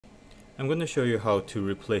I'm going to show you how to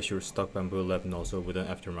replace your stock Bambu Lab nozzle with an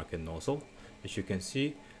aftermarket nozzle. As you can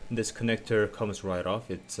see, this connector comes right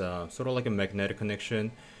off. It's sort of like a magnetic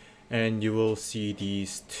connection, and you will see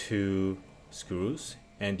these two screws,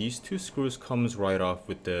 and these two screws comes right off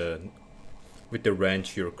with the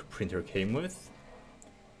wrench your printer came with.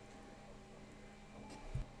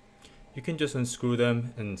 You can just unscrew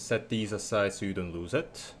them and set these aside so you don't lose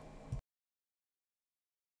it.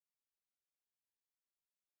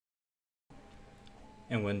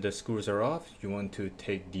 And when the screws are off, you want to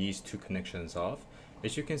take these two connections off.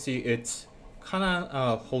 As you can see, it's kind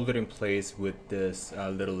of hold it in place with this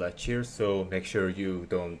little latch here, so make sure you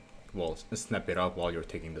don't, well, snap it up while you're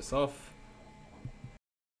taking this off.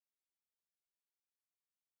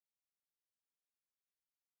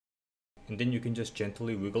 And then you can just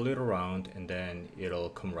gently wiggle it around and then it'll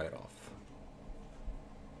come right off.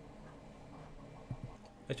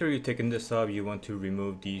 After you've taken this off, you want to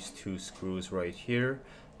remove these two screws right here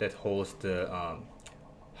that holds the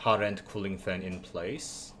hot end cooling fan in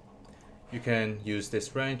place. You can use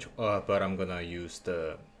this wrench, but I'm gonna use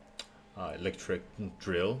the electric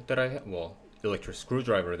drill that I have, well, electric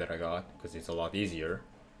screwdriver that I got because it's a lot easier.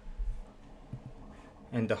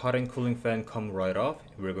 And the hot end cooling fan come right off.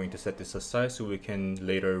 We're going to set this aside so we can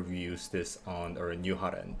later reuse this on our new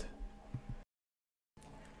hot end.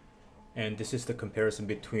 And this is the comparison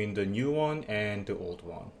between the new one and the old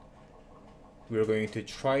one. We're going to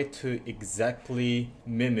try to exactly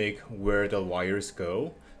mimic where the wires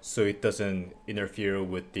go so it doesn't interfere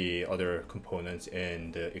with the other components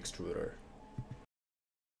in the extruder.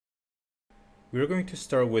 We're going to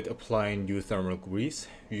start with applying new thermal grease.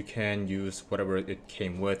 You can use whatever it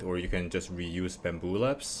came with, or you can just reuse Bambu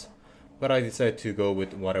Labs, but I decided to go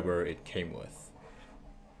with whatever it came with.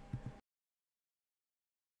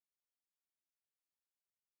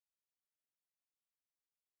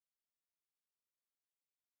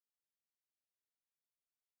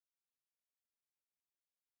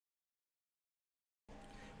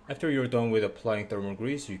 After you're done with applying thermal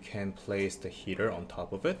grease, you can place the heater on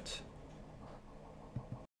top of it.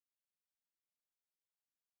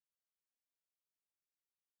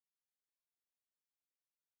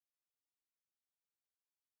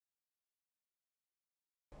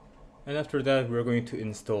 And after that, we're going to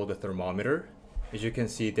install the thermometer. As you can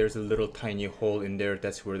see, there's a little tiny hole in there.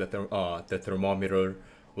 That's where the thermometer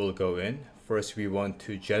will go in. First, we want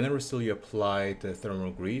to generously apply the thermal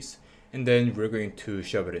grease, and then we're going to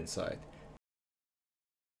shove it inside.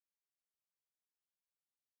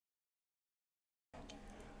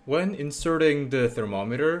 When inserting the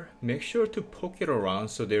thermometer, make sure to poke it around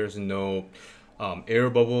so there's no air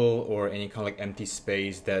bubble or any kind of like empty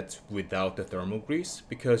space that's without the thermal grease,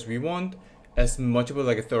 because we want as much of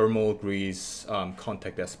a thermal grease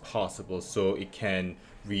contact as possible so it can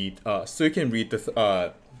read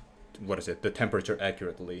the the temperature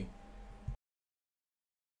accurately.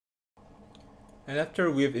 And after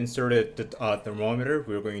we've inserted the thermometer,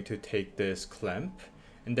 we're going to take this clamp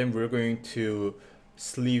and then we're going to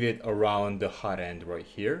sleeve it around the hot end right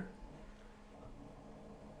here.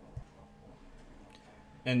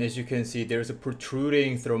 And as you can see, there's a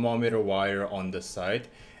protruding thermometer wire on the side,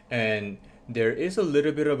 and there is a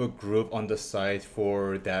little bit of a groove on the side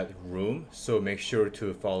for that room, so make sure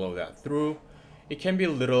to follow that through. It can be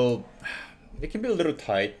a little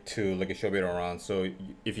tight to shove it around, so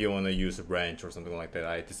if you want to use a wrench or something like that,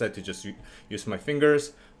 I decided to just use my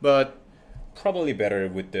fingers, but probably better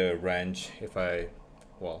with the wrench if I,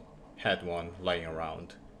 well, had one lying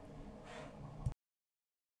around.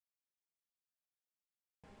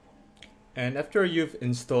 And after you've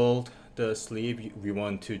installed the sleeve, we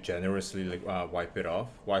want to generously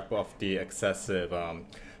wipe off the excessive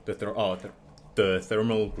the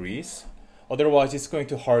thermal grease. Otherwise, it's going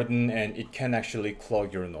to harden and it can actually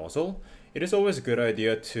clog your nozzle. It is always a good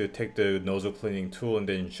idea to take the nozzle cleaning tool and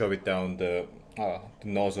then shove it down the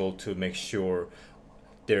nozzle to make sure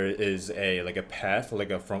there is a path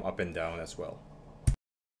from up and down as well.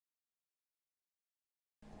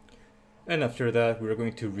 And after that, we're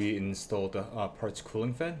going to reinstall the parts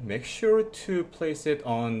cooling fan. Make sure to place it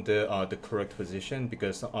on the correct position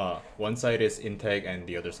because one side is intact and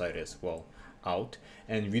the other side is, well, out.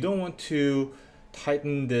 And we don't want to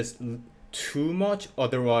tighten this too much,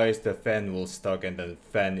 otherwise the fan will stuck and the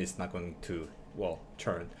fan is not going to, well,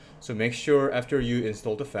 turn. So make sure after you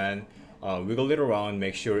install the fan, wiggle it around,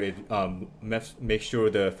 make sure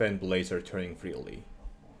the fan blades are turning freely.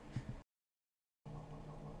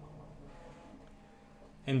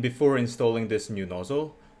 And before installing this new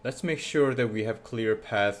nozzle, let's make sure that we have clear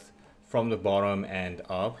path from the bottom and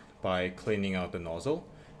up by cleaning out the nozzle.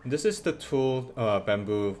 This is the tool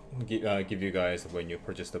Bamboo give you guys when you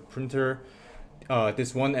purchase the printer.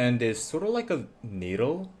 This one end is sort of like a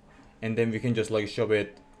needle, and then we can just like shove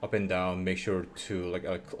it up and down, make sure to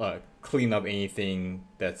like clean up anything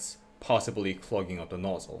that's possibly clogging up the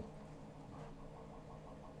nozzle.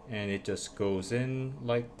 And it just goes in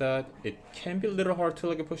like that. It can be a little hard to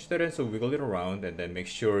like push that in, so wiggle it around and then make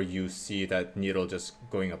sure you see that needle just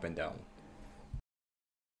going up and down.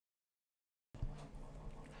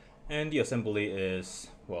 And the assembly is,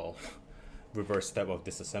 well, reverse step of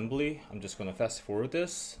this assembly. I'm just gonna fast forward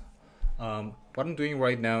this. What I'm doing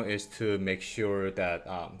right now is to make sure that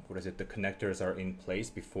the connectors are in place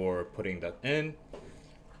before putting that in.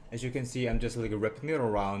 As you can see, I'm just like wrapping it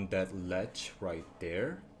around that ledge right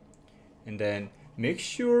there. And then make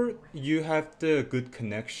sure you have the good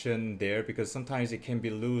connection there, because sometimes it can be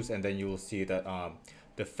loose and then you will see that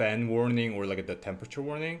the fan warning or like the temperature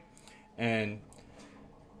warning. And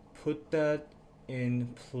put that in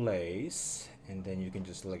place, and then you can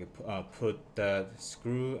just like put that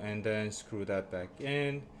screw and then screw that back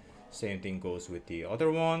in. Same thing goes with the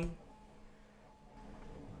other one.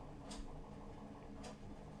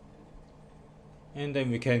 And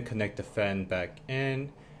then we can connect the fan back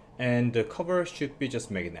in, and the cover should be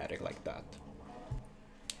just magnetic like that.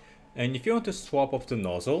 And if you want to swap off the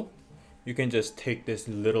nozzle, you can just take this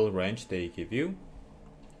little wrench they give you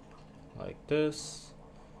like this,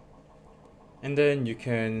 and then you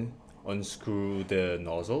can unscrew the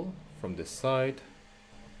nozzle from this side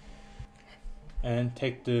and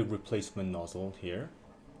take the replacement nozzle here.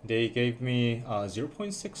 They gave me a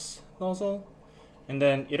 0.6 nozzle, and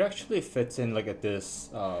then it actually fits in like at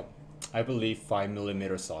this I believe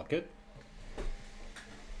 5mm socket,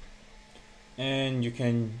 and you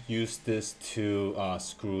can use this to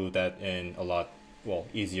screw that in a lot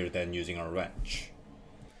easier than using a wrench.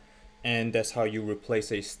 And that's how you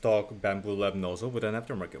replace a stock Bambu Lab nozzle with an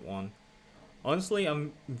aftermarket one. Honestly,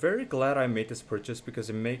 I'm very glad I made this purchase because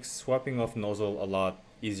it makes swapping off nozzle a lot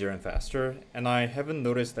easier and faster, and I haven't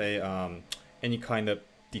noticed any kind of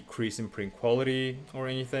decrease in print quality or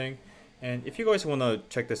anything. And if you guys want to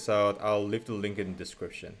check this out, I'll leave the link in the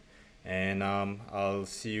description. And I'll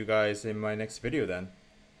see you guys in my next video then.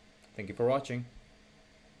 Thank you for watching.